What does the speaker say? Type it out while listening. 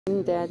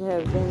that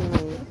have been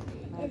like.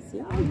 It's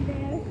on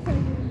there, so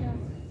you know.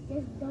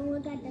 Just don't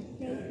look at the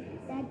face.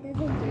 That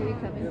doesn't do it.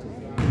 Come into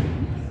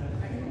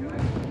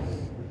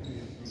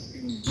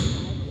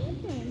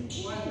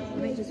I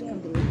might just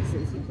come to look and see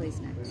if he plays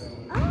next.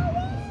 Oh,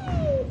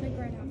 yay! Like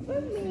right now.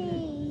 For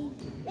me.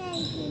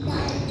 Thank you,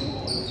 darling.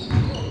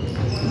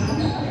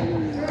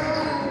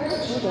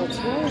 Oh, that's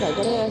right. I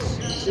gotta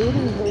ask.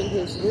 Jaden hurt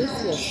his wrist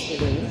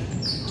yesterday.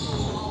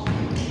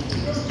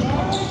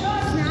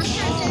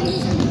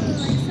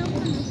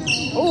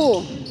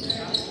 Oh!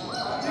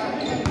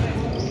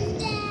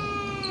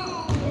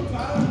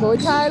 Go,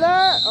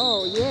 Tyler!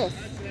 Oh, yes.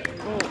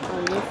 Oh,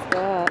 I missed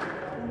that.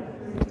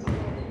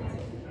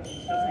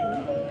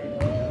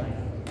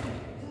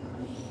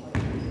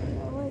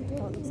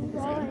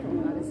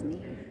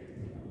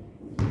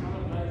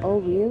 Oh,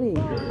 really?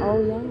 Oh,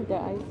 yeah, the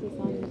ice is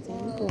on his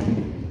ankle.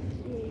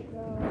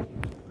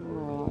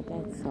 Oh,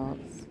 that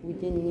sucks. We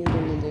didn't need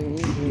another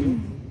injury.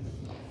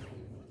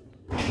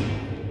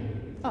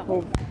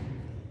 Oh,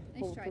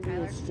 nice try,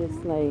 Tyler. It's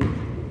just like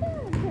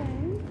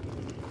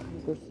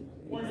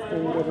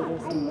extended it or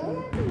something.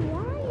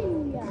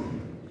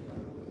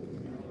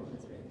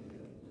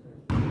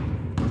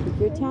 Take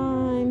your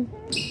time.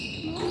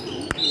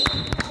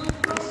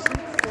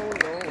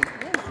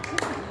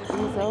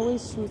 He's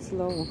always shoots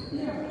low.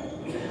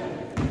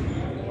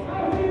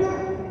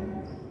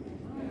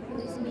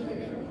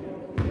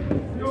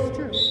 It's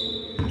true.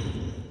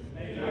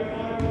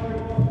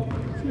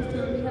 She's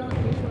telling me how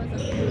lucky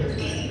she was.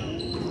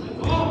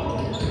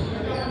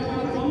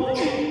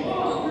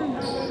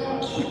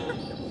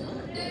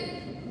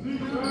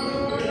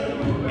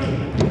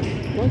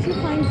 Once you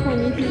find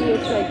 20, he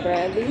looks like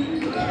Bradley.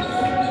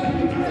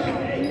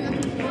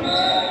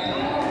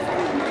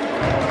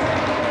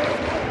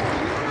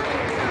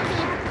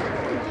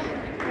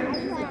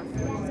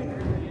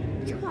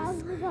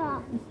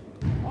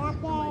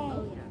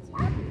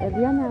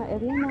 Eliana.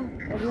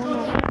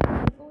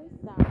 Voice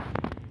down.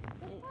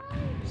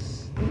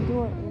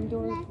 Indoor.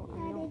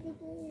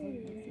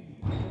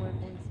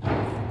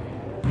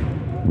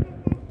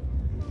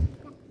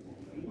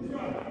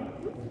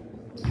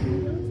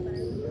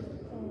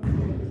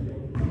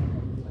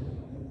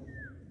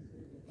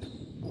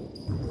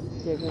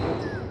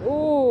 Oh!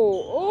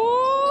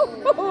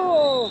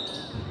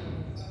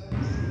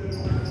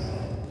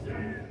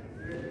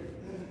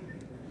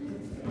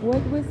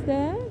 What was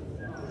that?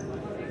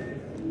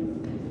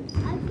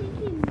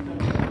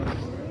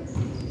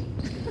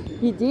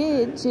 He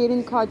did.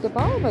 Jaden caught the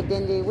ball, but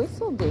then they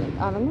whistled it.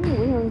 I don't know.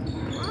 Weird.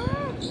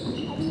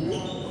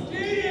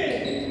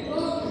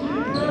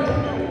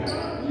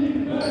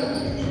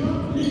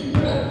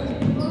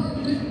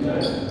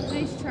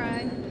 Nice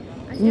try.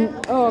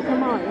 Oh,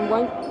 come on.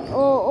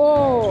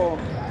 Oh.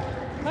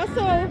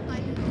 Hustle.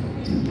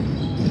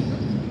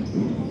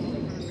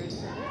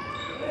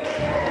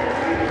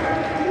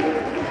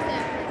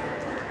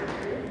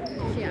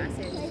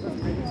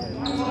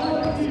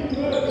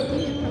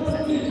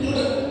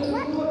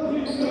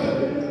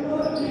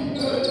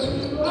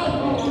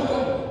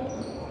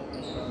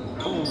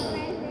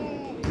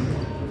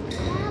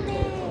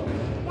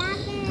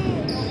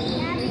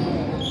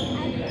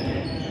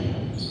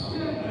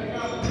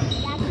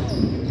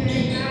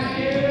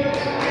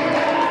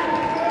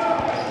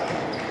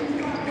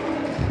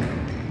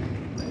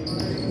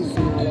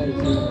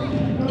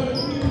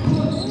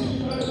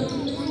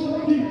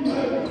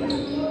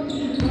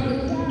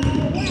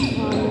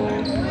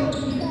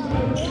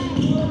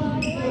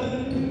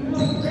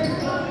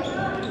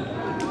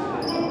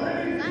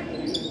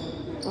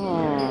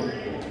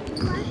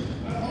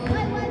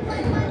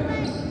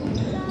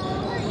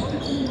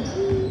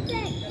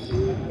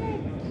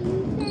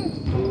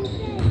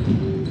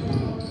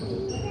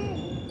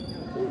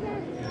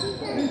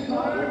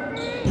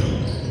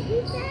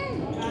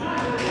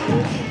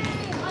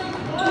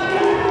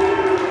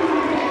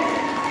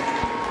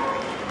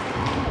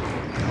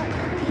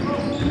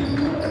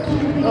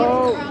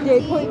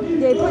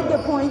 They put the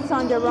points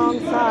on the wrong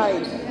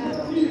side.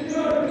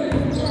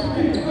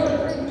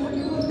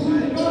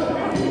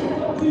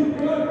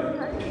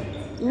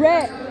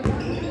 Red.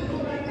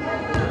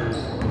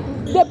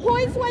 The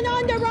points went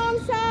on the wrong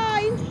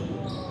side.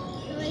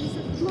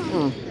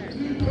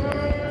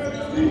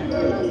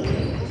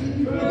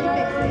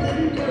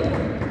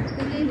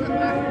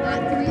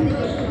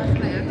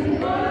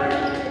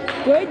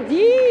 Good D.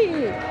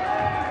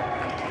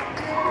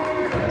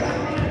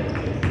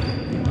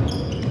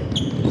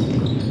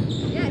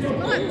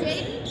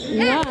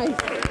 Nice.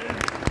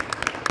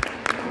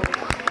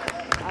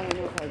 I don't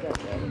know if I got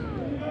that.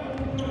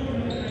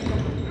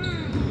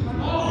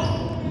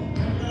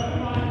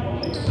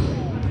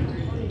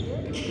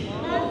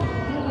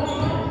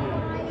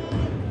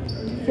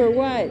 For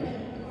what?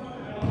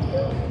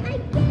 I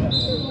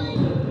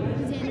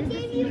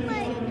gave you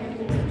like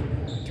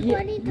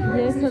 $20.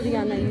 Yes,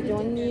 Eliana, you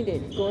don't need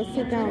it. Go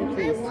sit down,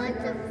 please. I want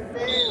the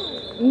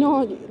food.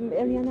 No,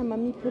 Eliana,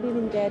 Mommy put it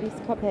in Daddy's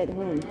cup at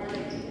home.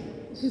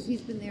 Because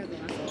he's been there the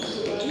last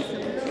couple of days,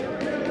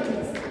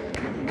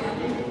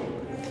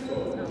 so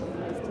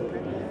much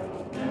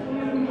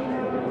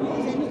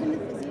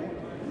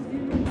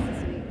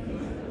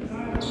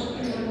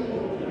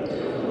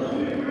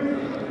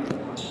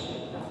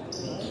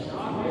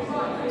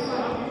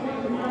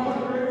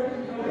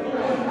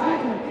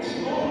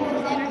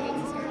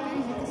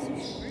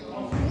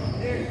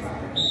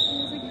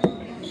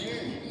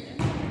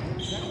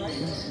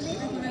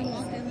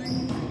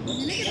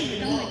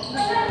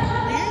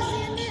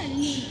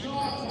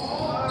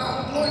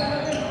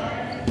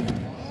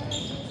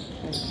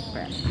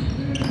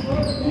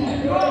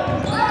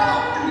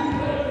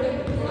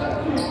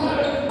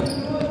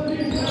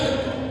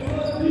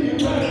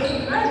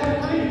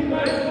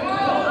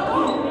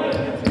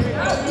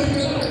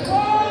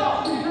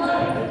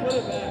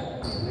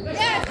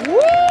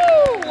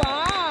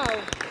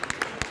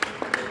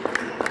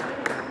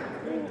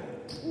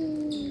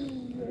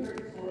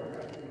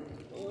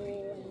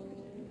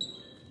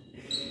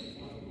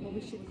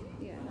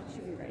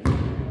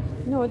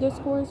No, the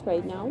score is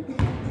right now. Okay.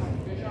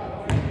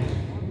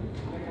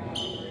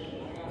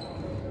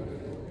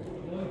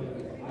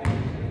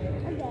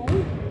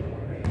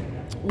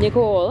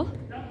 Nicole,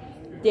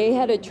 they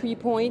had a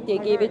 3-point. They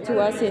gave it to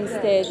us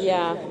instead,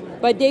 yeah.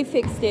 But they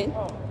fixed it.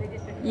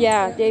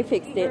 Yeah, they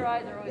fixed it.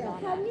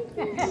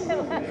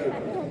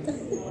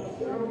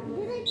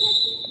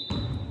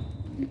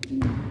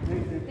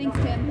 Thanks,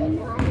 Tim.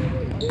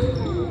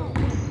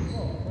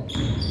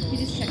 You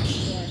just checked the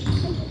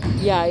score.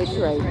 Yeah, it's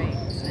right. Right.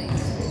 It's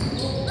nice.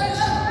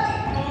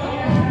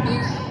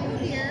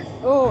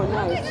 Oh,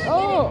 nice.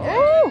 Oh,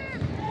 oh!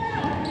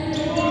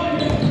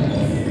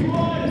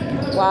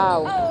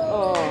 Wow.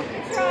 Oh.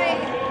 That's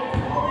right.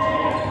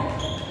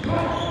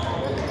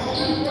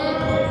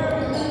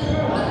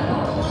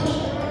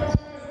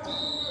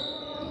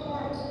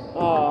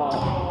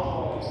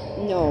 Oh.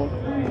 No.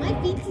 My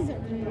feetsies are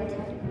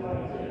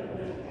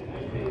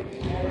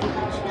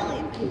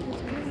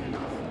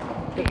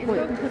The Get your point.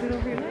 foot and put it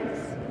over your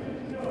legs.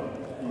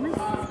 My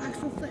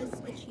actual foot is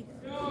itchy.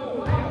 I don't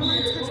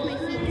want to touch my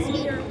feet. These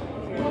feet are.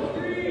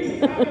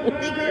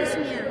 They gross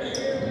me out.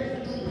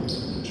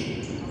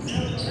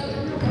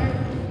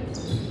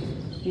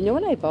 You know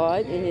what I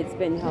bought, and it's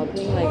been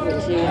helping, like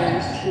with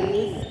Jaden's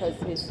shoes, because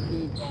his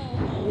feet,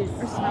 his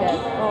step.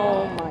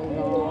 Oh my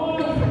god.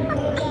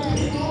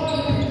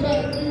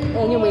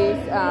 Anyways,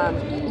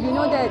 you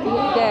know that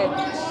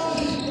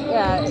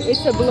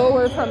it's a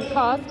blower from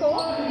Costco.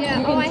 Yeah,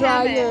 You can I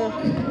dry have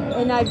it.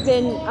 and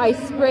I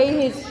spray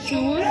his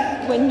shoes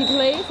when he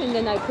plays, and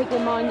then I put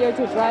them on there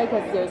to dry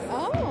because there's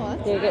Oh,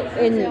 that's they get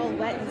they're all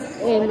wet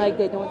and like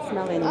they don't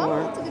smell Oh,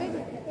 anymore. that's a good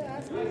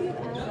idea.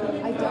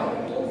 I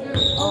don't.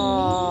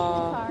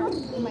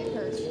 In my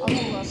purse. I'll go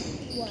look.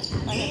 What?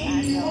 I have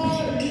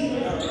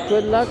Advil.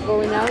 Good luck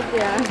going out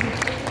there.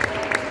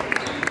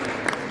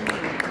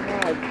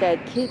 God,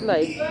 that kid,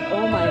 like,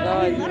 oh my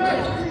god.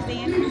 Unless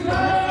Anna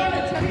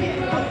took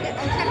it. I'll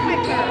check my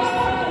purse.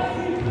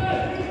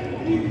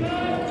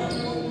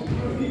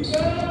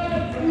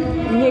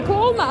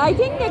 Nicole, I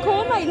think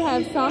Nicole might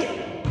have some.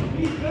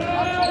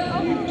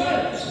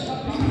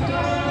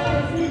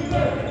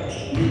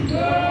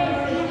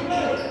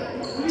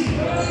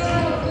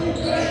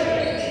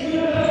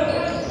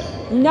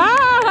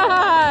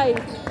 Nice!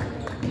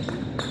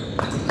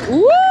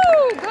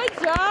 Woo! Good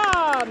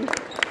job!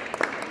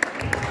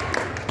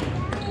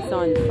 He's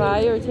on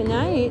fire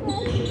tonight.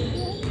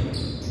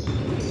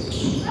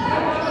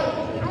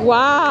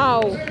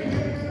 Wow!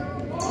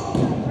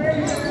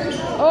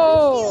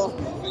 Oh!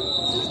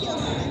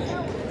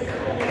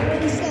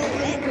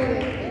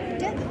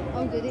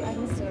 Oh, did it? I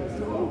can still.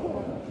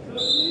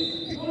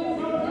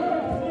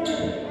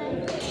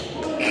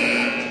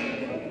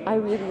 I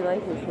really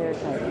like his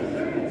haircut.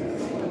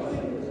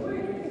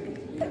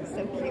 That's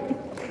so cute.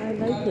 I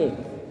like it.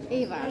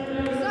 Ava,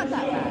 it's not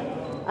that bad.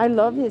 I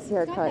love his It's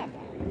not haircut. that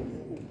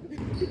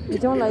bad. You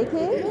don't like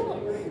it?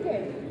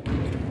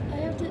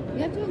 You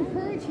have to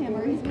encourage him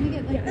or he's going to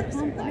get like a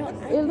complex.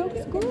 It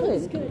looks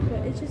good.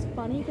 But it's just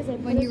funny because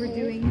When you were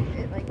doing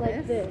it like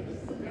this?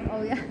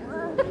 Oh, yeah.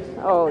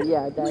 Oh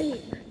yeah, that.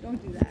 Don't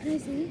do that. Can I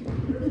see?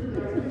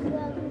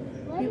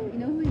 You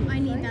know who he looks I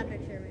need like? that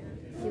picture right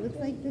now. He looks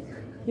like the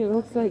He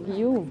looks like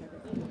you.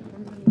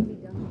 from the movie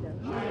Dumb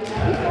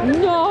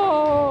Dumb.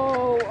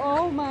 No!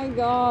 Oh my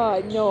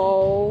god,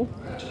 no.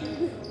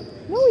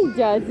 No, he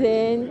doesn't.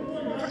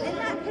 In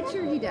that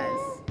picture, he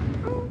does.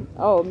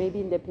 Oh, maybe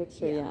in the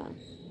picture, yeah.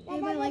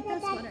 Ava, I like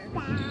that sweater.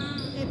 Ava.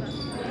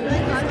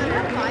 Really glad we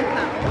have 5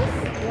 fouls.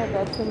 Yeah,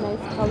 that's a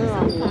nice color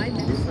on you. 5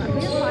 minutes left.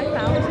 We have 5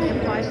 fouls. We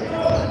have 5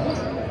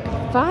 minutes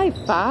left. 5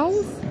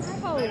 fouls?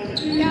 Holy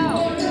cow.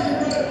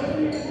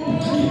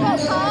 Go,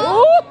 Paul.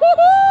 Oh!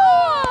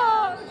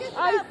 Good I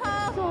job,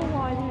 Paul. so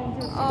want him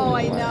to. Oh, I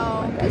know.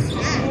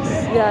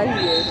 Yeah,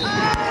 he is. Oh,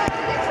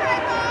 good try,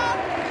 Paul.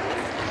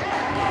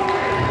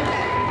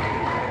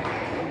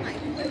 Oh my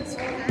god, it's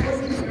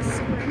fast. It's like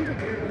sprinted.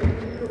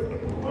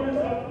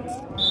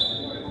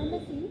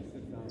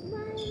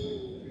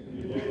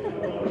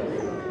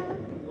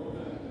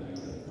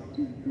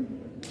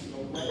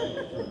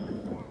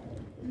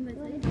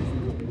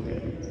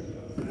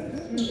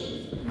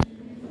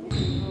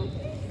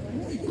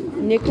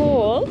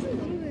 Nicole? How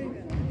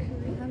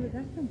did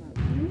that come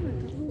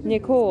up?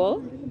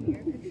 Nicole?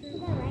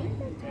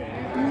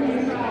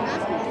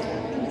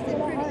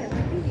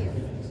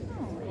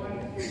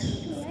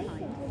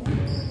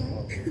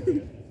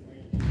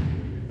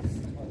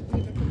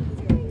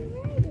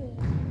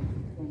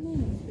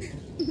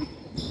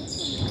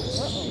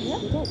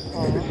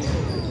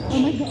 Oh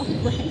my god,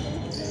 right?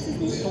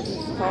 His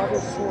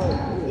father's short.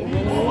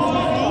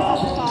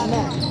 His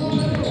father.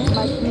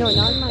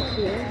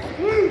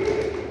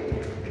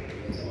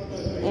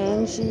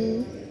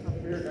 Squishy.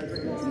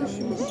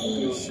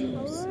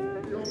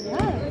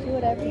 Yeah, do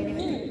whatever you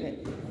want.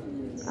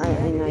 I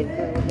like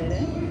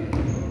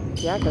it.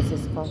 Yeah, because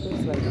his puff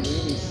is like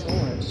really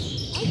short.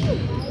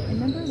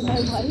 Remember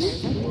my buddy?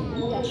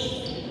 Yes.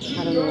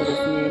 I don't know what his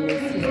name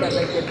is. He's got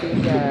like a big,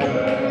 he's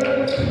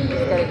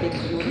got a big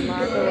beauty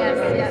mark or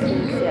whatever on his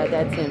face. Yeah,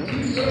 that's him.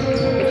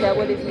 Is that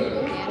what his name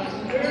is?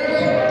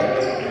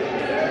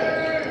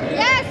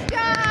 Yes,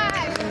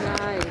 Josh!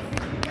 Nice.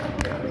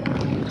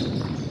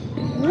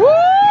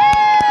 Woo!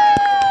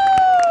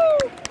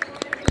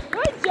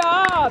 Good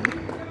job!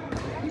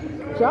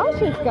 Josh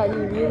has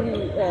gotten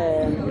really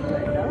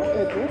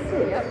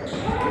aggressive. Yep.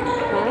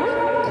 Huh?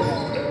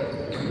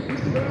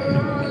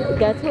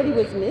 That's what he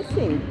was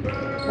missing.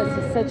 Because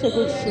he's such a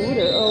good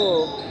shooter.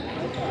 Oh.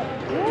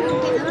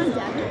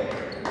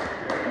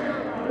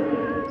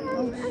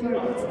 Oh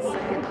shoot, it's a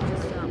second.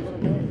 Just a little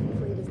bit.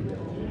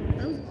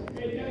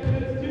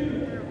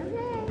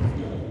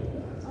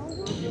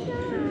 Hopefully it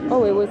doesn't.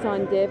 Oh, it was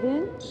on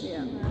Devin?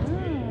 Yeah.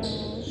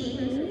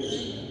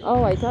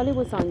 Oh, I thought it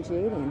was on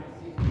Jaden.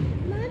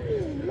 Mommy,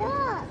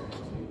 look!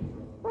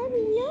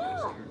 Mommy,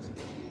 look!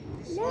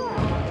 Look!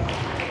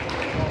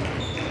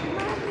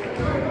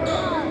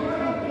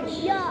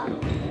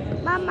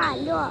 Mama,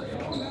 look!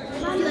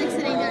 She likes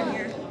sitting down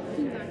here.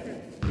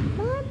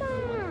 Mama!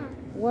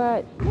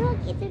 What? Look,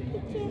 it's a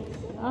picture.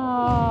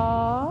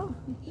 Aww.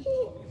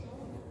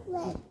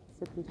 Look.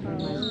 It's a picture of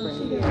my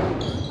friend.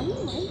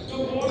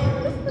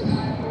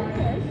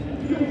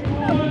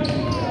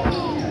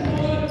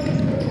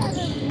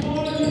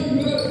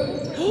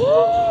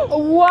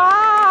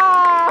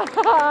 Wow!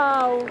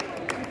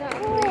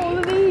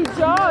 Holy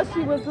Josh,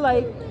 he was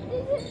like...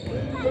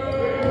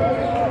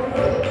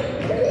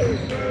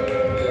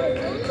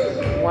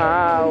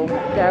 Wow,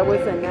 that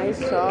was a nice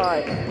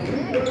shot.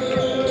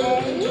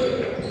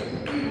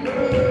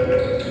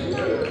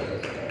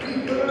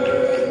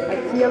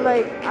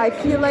 I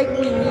feel like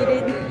we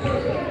needed...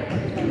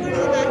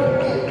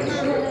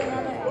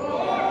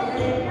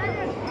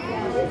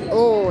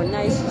 Oh,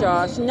 nice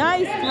Josh.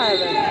 Nice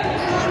Tyler.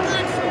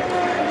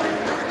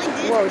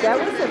 Whoa, that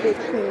was a bit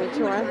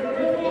premature.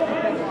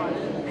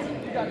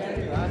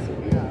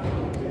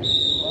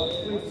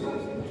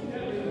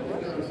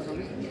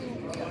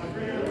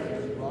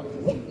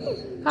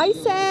 Hi,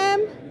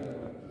 Sam.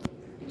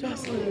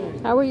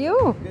 How are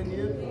you?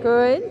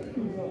 Good.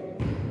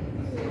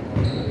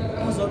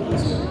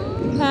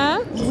 Huh?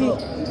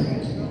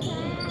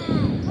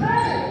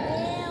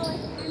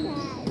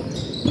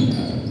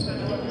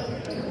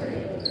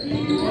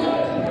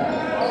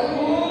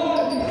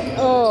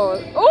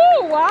 Oh,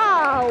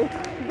 wow.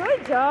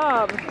 Good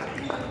job.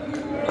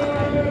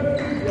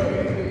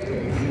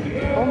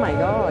 Oh my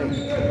God.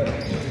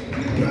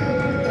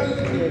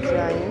 You're a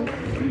giant.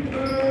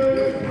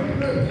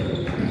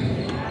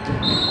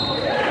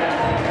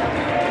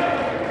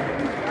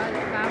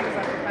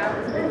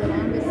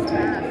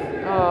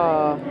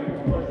 Oh,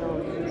 we're going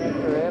to be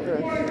forever.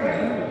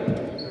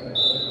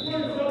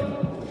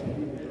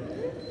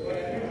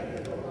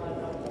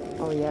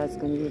 Oh yeah, it's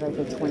going to be like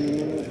a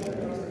 20-minute.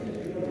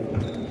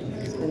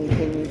 It's going to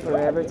take me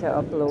forever to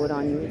upload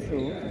on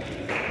YouTube.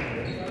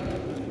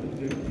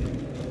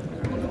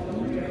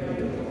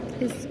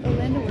 Is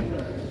Orlando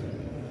working?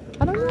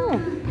 I don't know.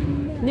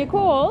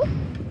 Nicole,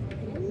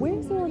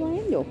 where's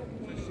Orlando?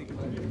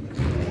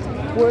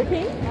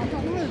 Working?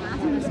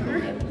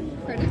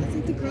 It's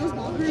like the girls'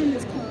 ballroom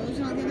is closed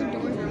and all the other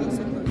doors are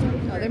also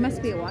closed. Oh, there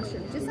must be a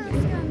washroom. Just ask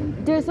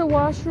There's a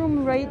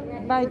washroom right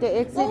by the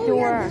exit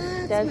door.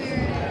 Yeah, that's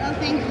weird. Oh,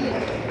 thank you.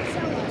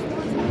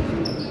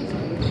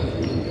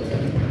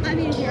 I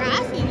mean, if you're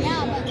asking,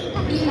 yeah, but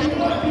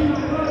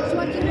so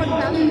what do you want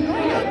about it?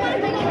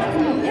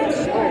 Yeah,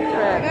 sure. Oh,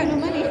 crap. I got no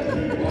money.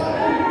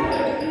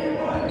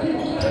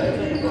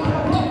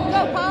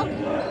 Go, Paul.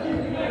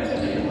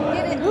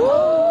 Get it.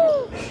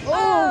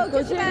 Oh, go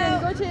get it,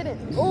 go get it.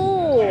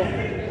 Oh.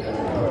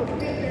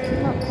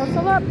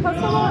 Hustle up,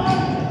 hustle up.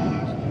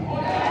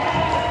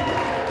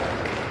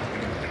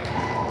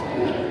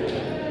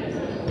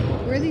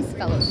 Where are these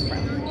fellows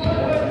from?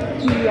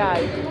 PI.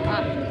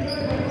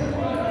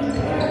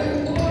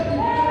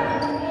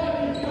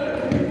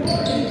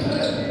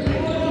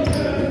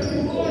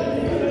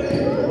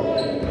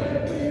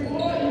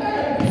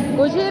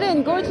 Go Jaden,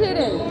 go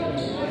Jaden.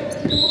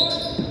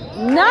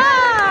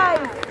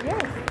 Nice!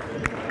 Yes.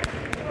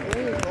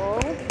 There you go.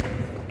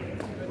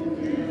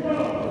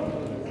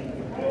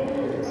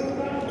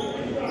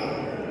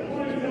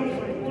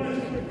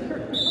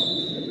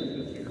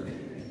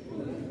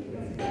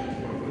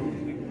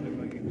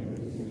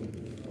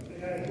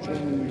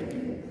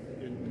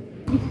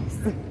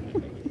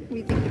 We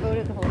think about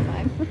it the whole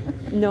time.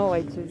 No,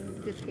 I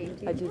just came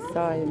to I just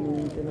saw him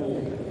and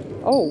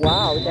oh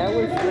wow, that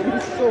was really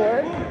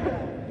short.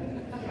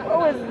 What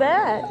was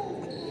that?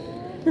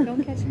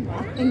 Don't catch him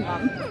laughing,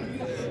 Mom.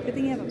 Good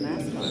thing you have a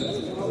mask on.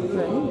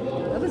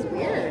 Right? That was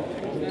weird.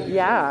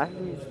 Yeah,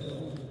 he's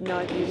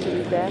not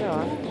usually that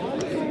off.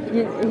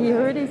 He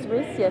hurt his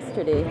wrist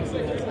yesterday.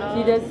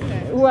 He does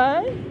Okay.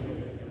 what?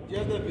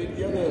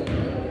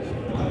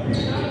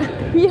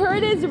 He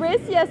hurt his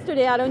wrist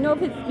yesterday. I don't know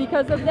if it's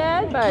because of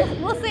that, but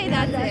We'll say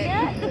that's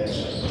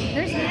it.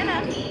 There's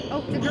Hannah.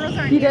 Oh, the girls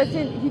aren't he here.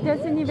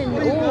 doesn't even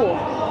know.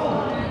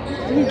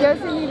 He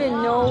doesn't even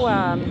know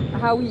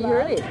how he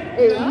hurt it.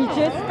 He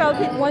just felt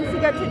it once he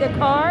got to the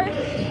car.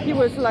 He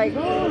was like,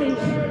 holy shit.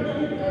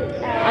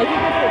 I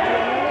think it's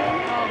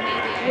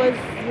adrenaline. Oh,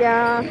 maybe.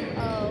 Yeah.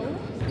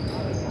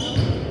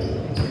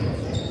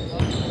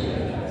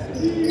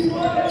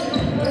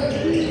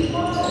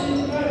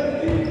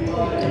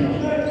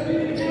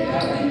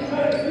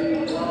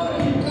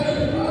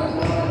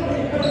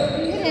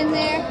 Get in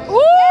there.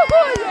 Ooh,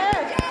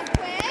 Yeah.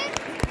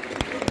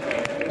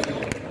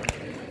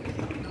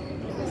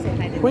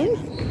 yeah.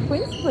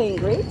 Quinn's playing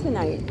great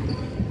tonight.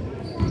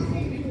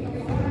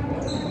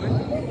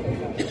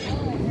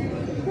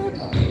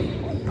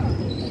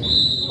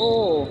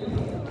 Oh.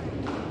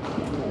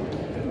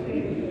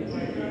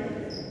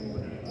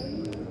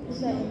 Is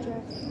that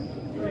interesting?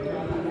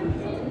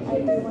 I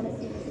do want to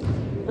see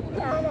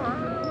this.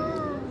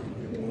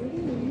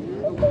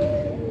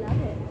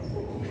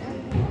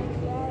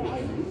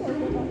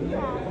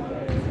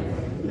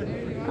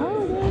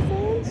 Oh, there's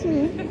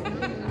Angie.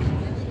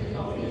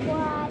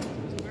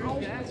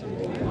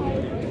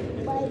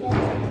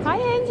 Hi,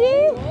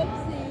 Angie.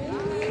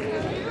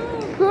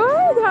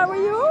 Good. How are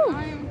you?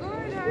 I am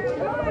good.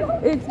 How are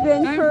you? It's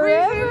been I'm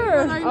forever.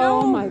 freezing, but I know.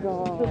 Oh my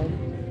God.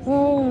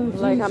 Oh,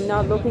 like I'm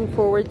not looking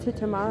forward to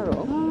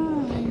tomorrow.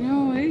 Oh, I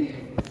know, eh?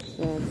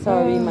 Yeah,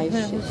 sorry, my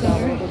yeah, shit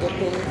sorry. down over the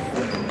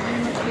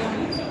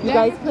things. You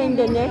guys playing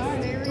the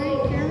next?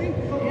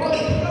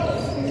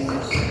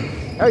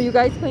 Are you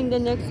guys playing the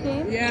next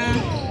game? Yeah.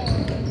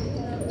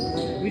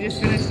 We just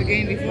finished the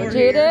game before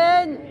here.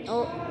 Jaden!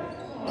 Oh.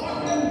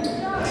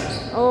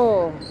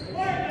 Oh.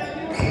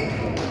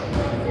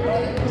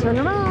 Turn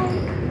around.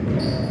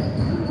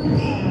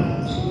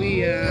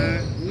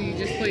 We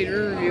just played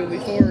Riverview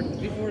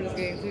before this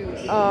game too.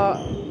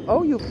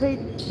 Oh, you played.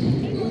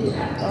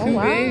 Oh, Two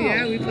wow. games,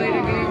 yeah, we played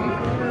a game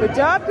before. Good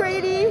job,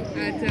 Grady.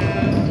 At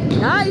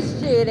Nice,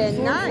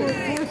 Jaden.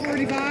 Nice.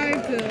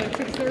 4:45 to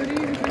 6:30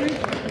 or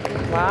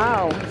something.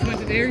 Wow. Just went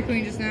to Dairy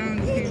Queen just now and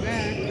just came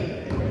back.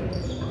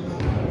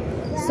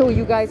 So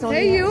you guys only.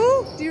 Hey,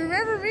 you! Do you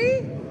remember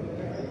me?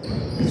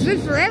 It's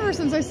been forever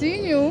since I've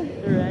seen you.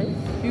 Right.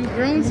 You've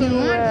grown so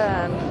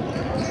much.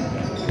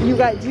 Do you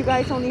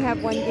guys only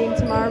have one game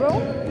tomorrow?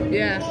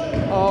 Yeah.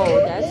 Oh,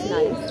 that's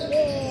nice.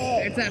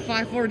 It's at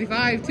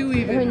 5:45 too,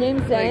 even. Her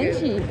name's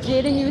Angie.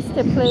 Jaden used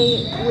to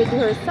play with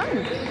her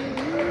son.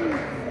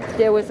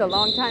 There was a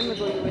long time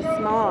ago. You were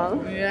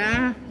small.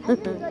 Yeah.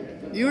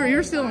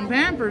 You're still in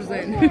Pampers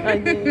then. I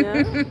mean,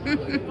 yeah.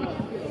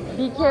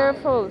 Be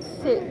careful.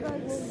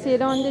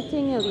 Sit on the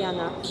thing,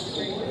 Eliana.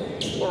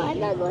 No, I'm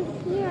not going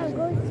here. I'm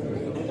going to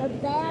the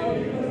bell.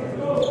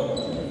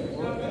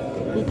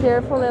 Be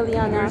careful,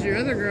 Eliana. Where's your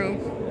other girl?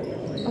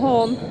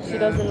 Home. She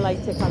doesn't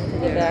like to come to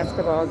the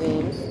basketball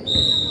games.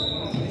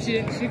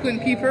 She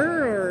couldn't keep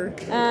her, or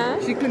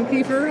she couldn't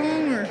keep her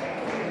home, or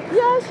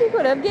Yeah, she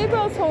could have.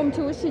 Gabriel's home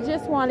too. She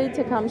just wanted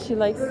to come. She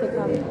likes to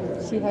come.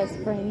 She has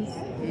friends.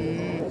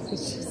 That's what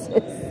she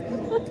says.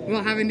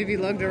 well, having to be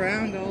lugged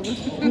around all the.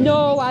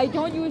 No, I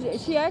don't usually.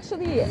 She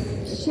actually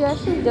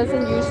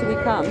doesn't usually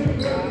come.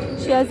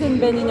 She hasn't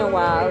been in a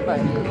while, but.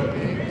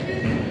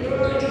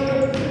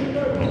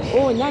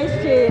 Oh, nice,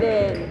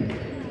 Jaden.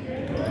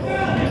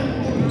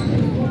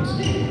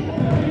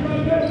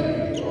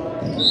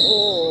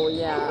 Oh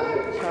yeah,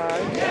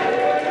 charge.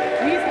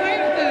 He's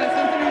playing with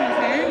something on his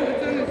hand.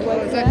 What's on his?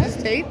 What's Is that that? just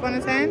tape on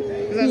his hand?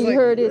 'Cause I was He like,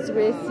 hurt his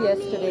wrist 'cause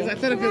yesterday. I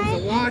thought if it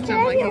was a watch,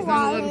 I'm like, he's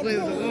not allowed to play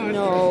with a watch.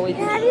 No, I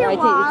think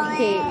it's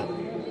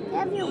tape.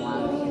 Have your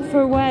wallet.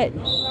 For what?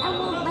 I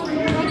want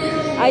my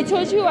money. I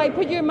told you I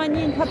put your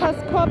money in Papa's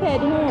cup at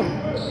home.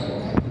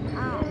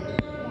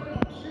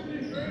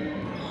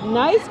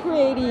 Nice,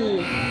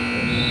 Grady.